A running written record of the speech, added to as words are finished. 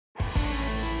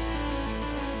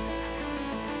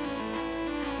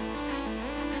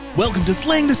Welcome to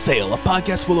Slaying the Sale, a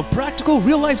podcast full of practical,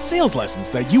 real-life sales lessons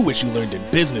that you wish you learned in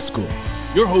business school.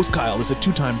 Your host, Kyle, is a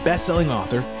 2-time best-selling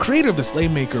author, creator of the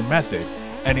Slaymaker method,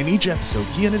 and in each episode,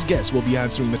 he and his guests will be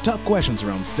answering the tough questions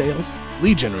around sales,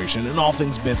 lead generation, and all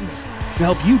things business to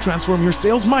help you transform your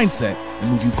sales mindset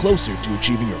and move you closer to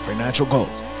achieving your financial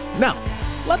goals. Now,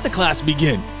 let the class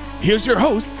begin. Here's your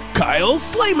host, Kyle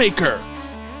Slaymaker.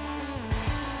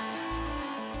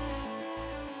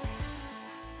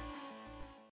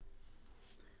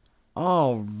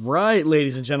 All right,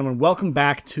 ladies and gentlemen, welcome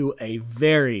back to a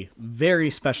very,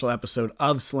 very special episode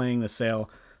of Slaying the Sale.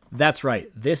 That's right,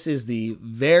 this is the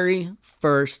very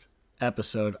first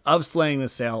episode of Slaying the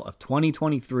Sale of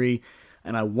 2023,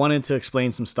 and I wanted to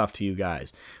explain some stuff to you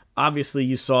guys. Obviously,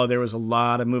 you saw there was a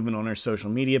lot of movement on our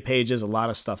social media pages, a lot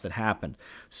of stuff that happened.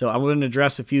 So I'm going to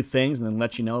address a few things and then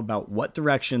let you know about what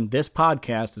direction this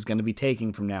podcast is going to be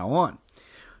taking from now on.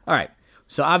 All right.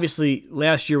 So obviously,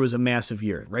 last year was a massive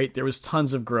year, right? There was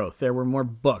tons of growth. There were more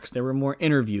books. There were more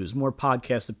interviews, more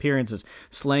podcast appearances.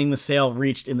 Slaying the Sale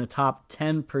reached in the top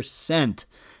 10%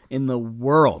 in the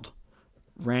world,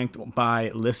 ranked by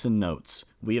Listen Notes.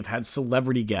 We have had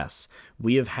celebrity guests.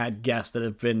 We have had guests that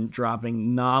have been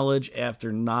dropping knowledge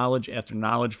after knowledge after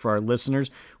knowledge for our listeners.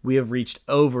 We have reached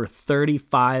over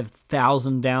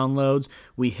 35,000 downloads.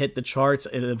 We hit the charts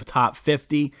in the top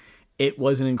 50. It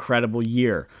was an incredible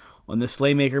year. On the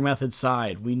Slaymaker method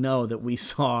side, we know that we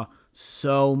saw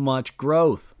so much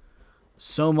growth.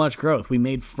 So much growth. We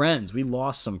made friends. We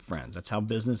lost some friends. That's how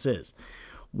business is.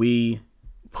 We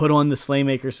put on the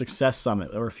Slaymaker Success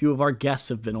Summit, or a few of our guests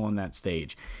have been on that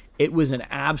stage. It was an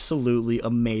absolutely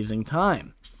amazing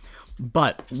time.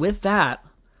 But with that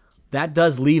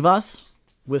does leave us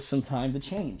with some time to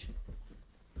change.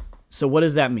 So what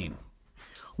does that mean?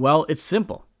 Well, it's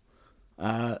simple.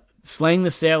 Slaying the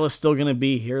Sale is still going to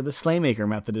be here. The Slaymaker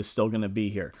method is still going to be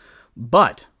here.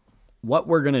 But what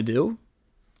we're going to do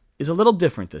is a little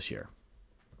different this year.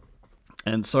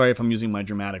 And sorry if I'm using my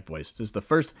dramatic voice. This is the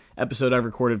first episode I've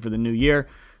recorded for the new year,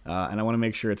 and I want to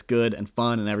make sure it's good and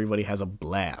fun and everybody has a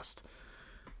blast.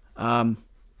 The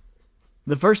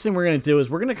first thing we're going to do is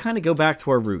we're going to kind of go back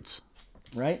to our roots,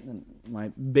 right? And my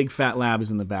big fat lab is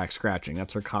in the back scratching.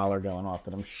 That's her collar going off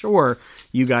that I'm sure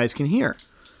you guys can hear.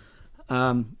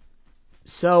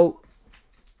 So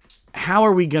how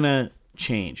are we going to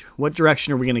change? What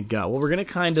direction are we going to go? Well, we're going to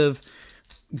kind of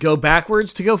go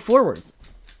backwards to go forwards.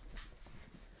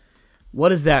 What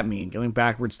does that mean, going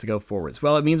backwards to go forwards?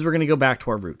 Well, it means we're going to go back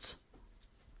to our roots,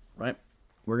 right?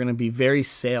 We're going to be very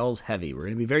sales heavy. We're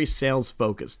going to be very sales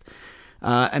focused.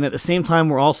 And at the same time,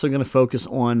 we're also going to focus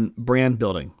on brand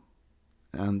building.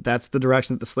 That's the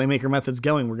direction that the Slaymaker method's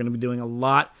going. We're going to be doing a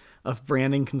lot of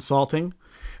branding consulting.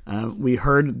 We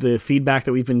heard the feedback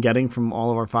that we've been getting from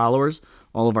all of our followers,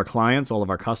 all of our clients, all of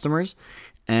our customers,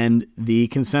 and the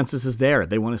consensus is there.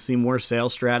 They want to see more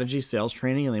sales strategy, sales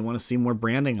training, and they want to see more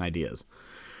branding ideas.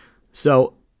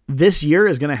 So this year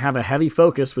is going to have a heavy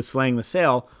focus with Slaying the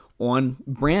Sale on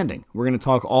branding. We're going to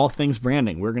talk all things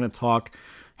branding. We're going to talk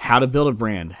how to build a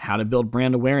brand, how to build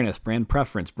brand awareness, brand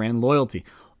preference, brand loyalty,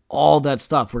 all that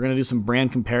stuff. We're going to do some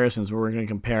brand comparisons where we're going to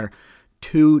compare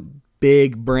two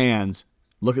big brands,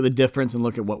 look at the difference and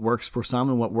look at what works for some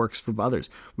and what works for others.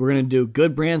 We're going to do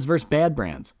good brands versus bad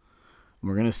brands.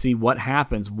 We're going to see what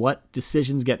happens, what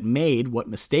decisions get made, what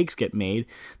mistakes get made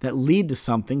that lead to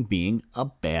something being a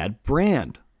bad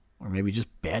brand or maybe just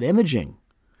bad imaging.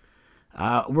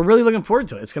 We're really looking forward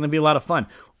to it. It's going to be a lot of fun.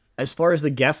 As far as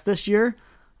the guests this year,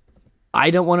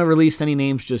 I don't want to release any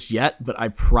names just yet, but I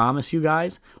promise you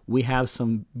guys, we have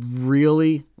some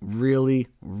really, really,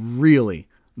 really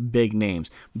big names.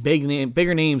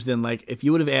 Bigger names than, like, if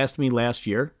you would have asked me last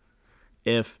year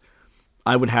if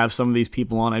I would have some of these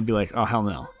people on, I'd be like, oh, hell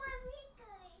no.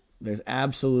 There's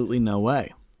absolutely no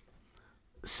way.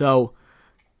 So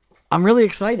I'm really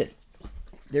excited.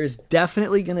 There's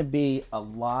definitely going to be a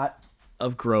lot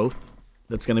of growth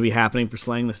that's going to be happening for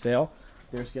Slaying the Sale.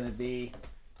 There's going to be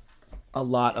a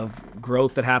lot of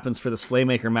growth that happens for the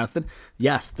Slaymaker method.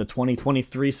 Yes, the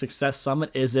 2023 Success Summit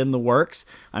is in the works.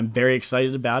 I'm very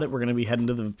excited about it. We're going to be heading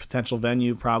to the potential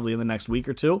venue probably in the next week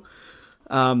or two.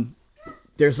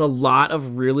 There's a lot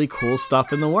of really cool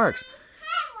stuff in the works.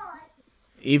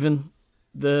 Even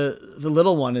the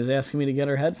little one is asking me to get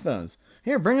her headphones.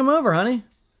 Here, bring them over, honey.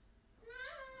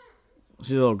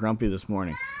 She's a little grumpy this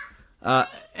morning.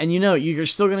 And you're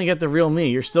still going to get the real me.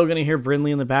 You're still going to hear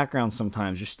Brindley in the background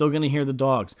sometimes. You're still going to hear the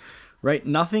dogs, right?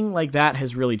 Nothing like that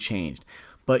has really changed.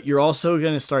 But you're also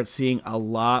going to start seeing a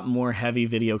lot more heavy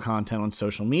video content on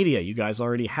social media. You guys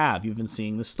already have. You've been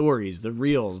seeing the stories, the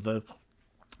reels, the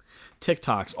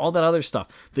TikToks, all that other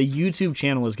stuff. The YouTube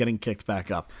channel is getting kicked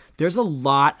back up. There's a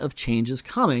lot of changes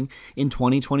coming in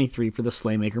 2023 for the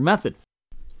Slaymaker method.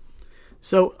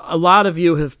 So a lot of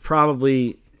you have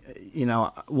probably,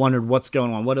 wondered what's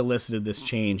going on, what elicited this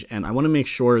change, and I want to make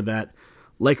sure that,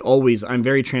 like always, I'm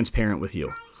very transparent with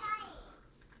you.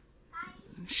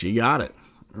 She got it,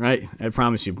 right? I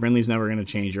promise you, Brinley's never going to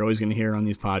change. You're always going to hear her on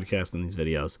these podcasts and these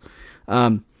videos.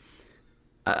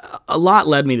 A lot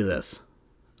led me to this.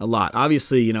 A lot.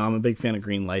 Obviously, I'm a big fan of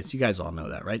green lights. You guys all know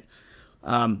that, right?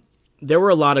 There were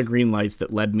a lot of green lights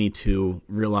that led me to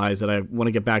realize that I want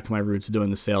to get back to my roots of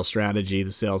doing the sales strategy,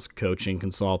 the sales coaching,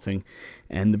 consulting,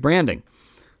 and the branding.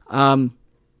 I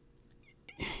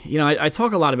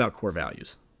talk a lot about core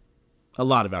values. A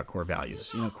lot about core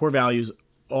values. Core values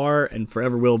are and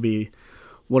forever will be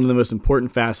one of the most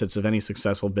important facets of any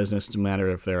successful business, no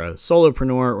matter if they're a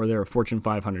solopreneur or they're a Fortune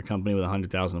 500 company with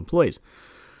 100,000 employees.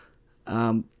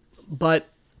 But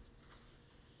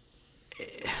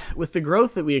with the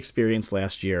growth that we experienced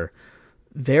last year,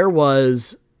 there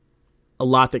was a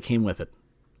lot that came with it.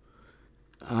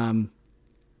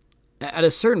 At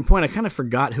a certain point, I kind of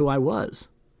forgot who I was.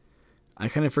 I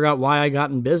kind of forgot why I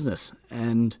got in business,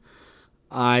 and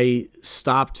I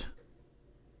stopped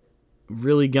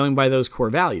really going by those core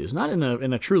values. Not in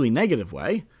a truly negative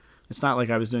way. It's not like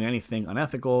I was doing anything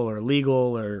unethical or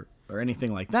illegal or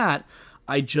anything like that.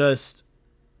 I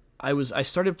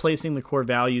started placing the core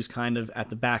values kind of at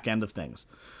the back end of things.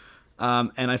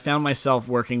 And I found myself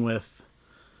working with,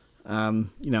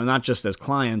 not just as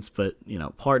clients, but,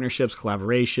 partnerships,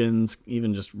 collaborations,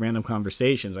 even just random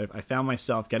conversations. I found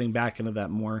myself getting back into that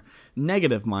more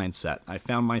negative mindset. I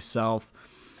found myself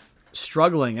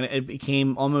struggling, and it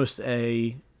became almost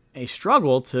a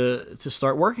struggle to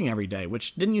start working every day,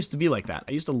 which didn't used to be like that.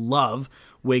 I used to love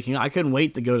waking up. I couldn't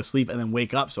wait to go to sleep and then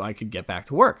wake up so I could get back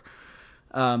to work.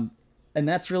 And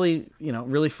that's really,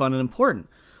 really fun and important.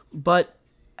 But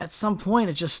at some point,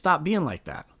 it just stopped being like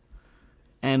that.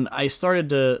 And I started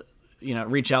to,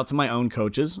 reach out to my own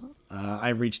coaches. I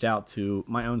reached out to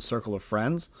my own circle of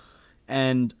friends.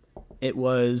 And it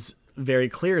was very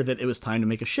clear that it was time to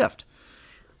make a shift.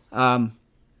 It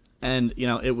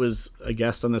was a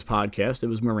guest on this podcast. It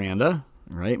was Miranda,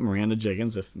 right? Miranda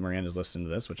Jiggins, if Miranda's listening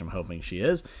to this, which I'm hoping she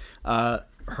is.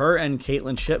 Her and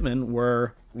Caitlin Shipman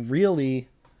were really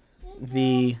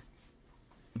the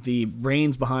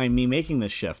brains behind me making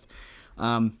this shift.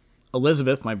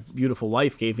 Elizabeth, my beautiful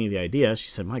wife, gave me the idea. She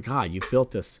said, "My God, you've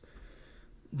built this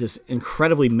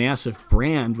incredibly massive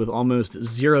brand with almost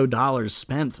 $0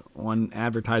 spent on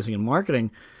advertising and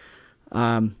marketing.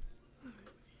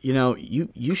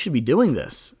 You should be doing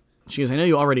this." She goes, "I know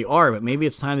you already are, but maybe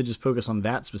it's time to just focus on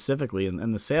that specifically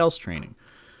and the sales training."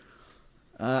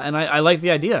 And I liked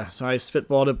the idea. So I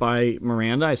spitballed it by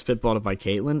Miranda. I spitballed it by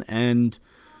Caitlin. And,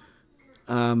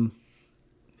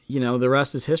 the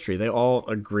rest is history. They all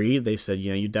agreed. They said,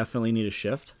 you definitely need a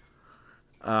shift.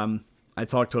 I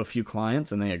talked to a few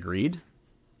clients, and they agreed.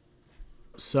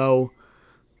 So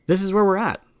this is where we're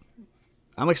at.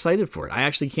 I'm excited for it. I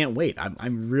actually can't wait.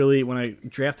 I'm really, when I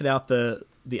drafted out the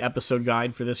episode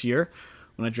guide for this year,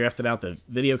 when I drafted out the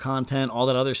video content, all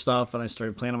that other stuff, and I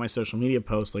started planning my social media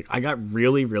posts, I got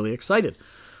really, really excited.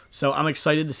 So I'm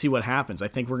excited to see what happens. I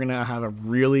think we're going to have a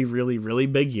really, really, really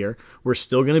big year. We're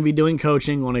still going to be doing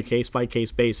coaching on a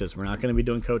case-by-case basis. We're not going to be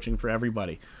doing coaching for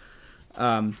everybody.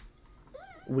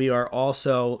 We are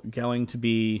also going to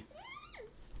be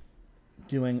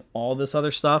doing all this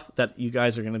other stuff that you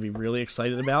guys are going to be really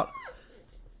excited about.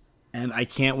 And I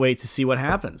can't wait to see what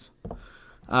happens.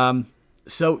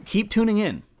 So keep tuning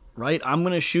in, right? I'm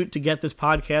going to shoot to get this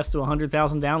podcast to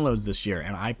 100,000 downloads this year.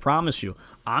 And I promise you,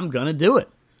 I'm going to do it.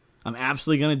 I'm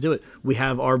absolutely going to do it. We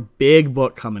have our big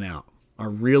book coming out,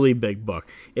 our really big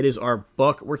book. It is our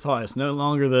book. We're talking, it's no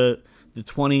longer the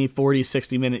 20, 40,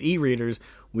 60-minute e-readers.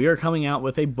 We are coming out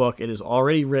with a book. It is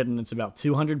already written. It's about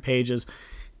 200 pages.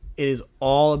 It is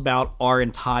all about our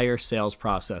entire sales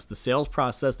process, the sales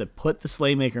process that put the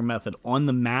Slaymaker method on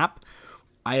the map.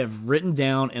 I have written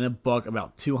down in a book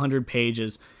about 200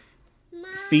 pages.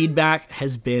 Feedback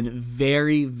has been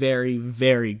very, very,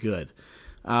 very good.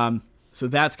 So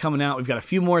that's coming out. We've got a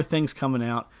few more things coming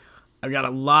out. I've got a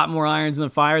lot more irons in the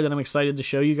fire that I'm excited to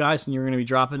show you guys, and you're going to be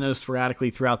dropping those sporadically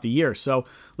throughout the year. So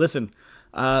listen,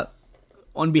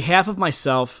 on behalf of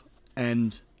myself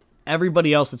and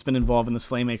everybody else that's been involved in the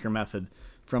Slaymaker method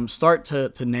from start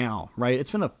to now, right?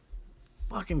 It's been a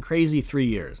fucking crazy 3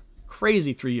 years.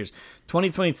 Crazy 3 years.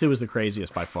 2022 was the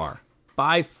craziest by far.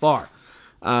 By far.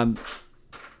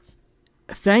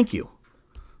 Thank you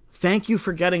Thank you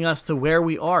for getting us to where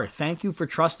we are. Thank you for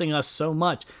trusting us so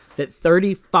much that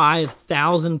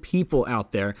 35,000 people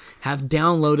out there have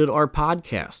downloaded our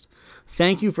podcast.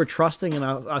 Thank you for trusting in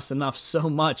us enough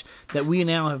so much that we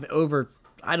now have over,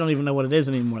 I don't even know what it is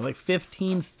anymore, like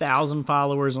 15,000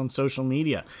 followers on social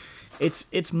media.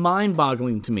 It's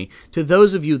mind-boggling to me. To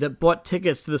those of you that bought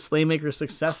tickets to the Slaymaker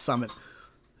Success Summit,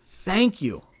 thank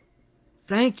you.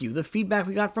 Thank you. The feedback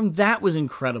we got from that was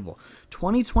incredible.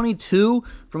 2022,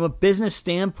 from a business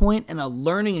standpoint and a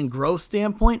learning and growth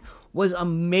standpoint, was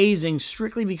amazing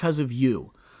strictly because of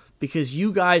you. Because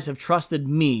you guys have trusted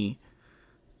me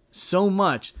so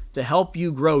much to help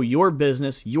you grow your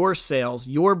business, your sales,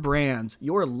 your brands,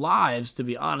 your lives, to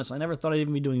be honest. I never thought I'd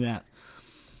even be doing that.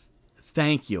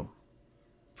 Thank you.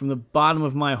 From the bottom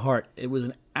of my heart, it was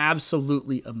an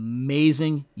absolutely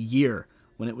amazing year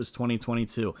when it was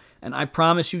 2022. And I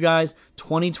promise you guys,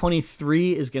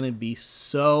 2023 is going to be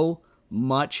so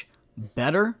much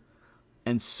better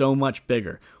and so much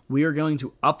bigger. We are going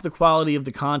to up the quality of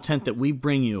the content that we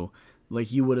bring you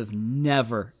like you would have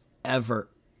never, ever,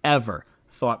 ever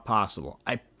thought possible.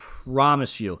 I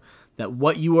promise you that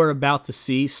what you are about to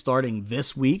see starting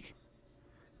this week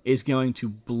is going to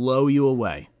blow you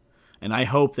away. And I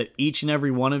hope that each and every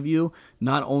one of you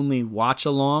not only watch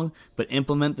along, but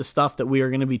implement the stuff that we are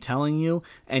going to be telling you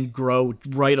and grow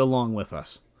right along with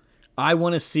us. I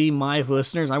want to see my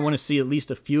listeners, I want to see at least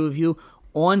a few of you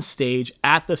on stage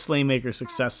at the Slaymaker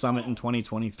Success Summit in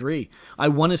 2023. I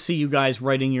want to see you guys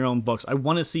writing your own books. I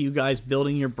want to see you guys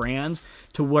building your brands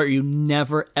to where you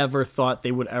never, ever thought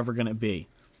they would ever going to be.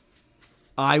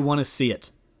 I want to see it.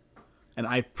 And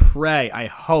I pray, I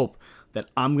hope that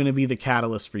I'm going to be the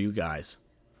catalyst for you guys.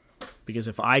 Because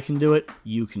if I can do it,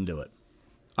 you can do it.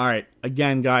 All right,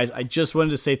 again, guys, I just wanted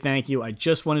to say thank you. I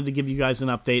just wanted to give you guys an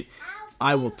update.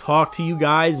 I will talk to you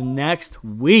guys next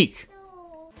week.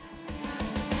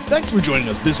 Thanks for joining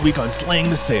us this week on Slaying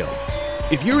the Sale.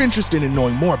 If you're interested in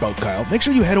knowing more about Kyle, make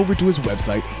sure you head over to his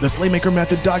website,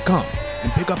 theslaymakermethod.com,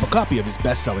 and pick up a copy of his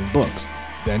best-selling books.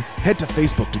 Then head to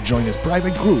Facebook to join his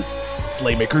private group,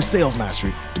 Slaymaker Sales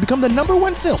Mastery, to become the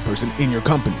 #1 salesperson in your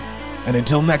company. And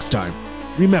until next time,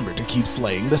 remember to keep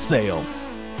slaying the sale.